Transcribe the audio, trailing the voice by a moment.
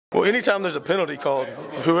Well, anytime there's a penalty called,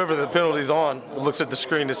 whoever the penalty's on looks at the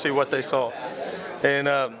screen to see what they saw. And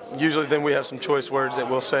usually then we have some choice words that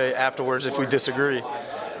we'll say afterwards if we disagree.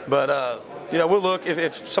 But, we'll look,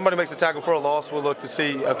 if somebody makes a tackle for a loss, we'll look to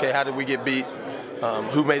see, okay, how did we get beat?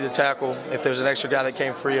 Who made the tackle? If there's an extra guy that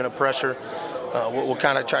came free in a pressure, we'll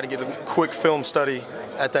kind of try to get a quick film study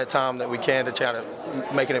at that time that we can to try to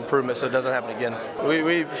make an improvement so it doesn't happen again.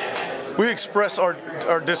 We express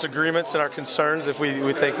our disagreements and our concerns if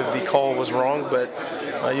we think that the call was wrong, but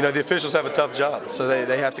the officials have a tough job, so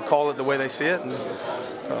they have to call it the way they see it, and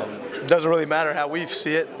it doesn't really matter how we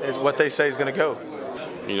see it. It's what they say is going to go.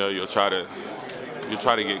 You'll try to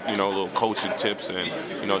get little coaching tips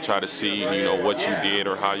and try to see what you did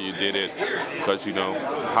or how you did it, because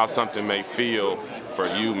how something may feel for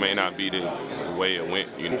you may not be the way it went.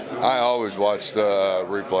 I always watch the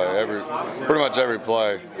replay, pretty much every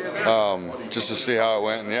play, just to see how it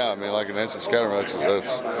went. And yeah, I mean, like an instant scatter, that's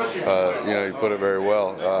you put it very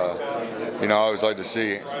well. I always like to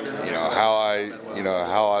see how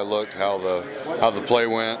I looked, how the play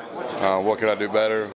went, what could I do better.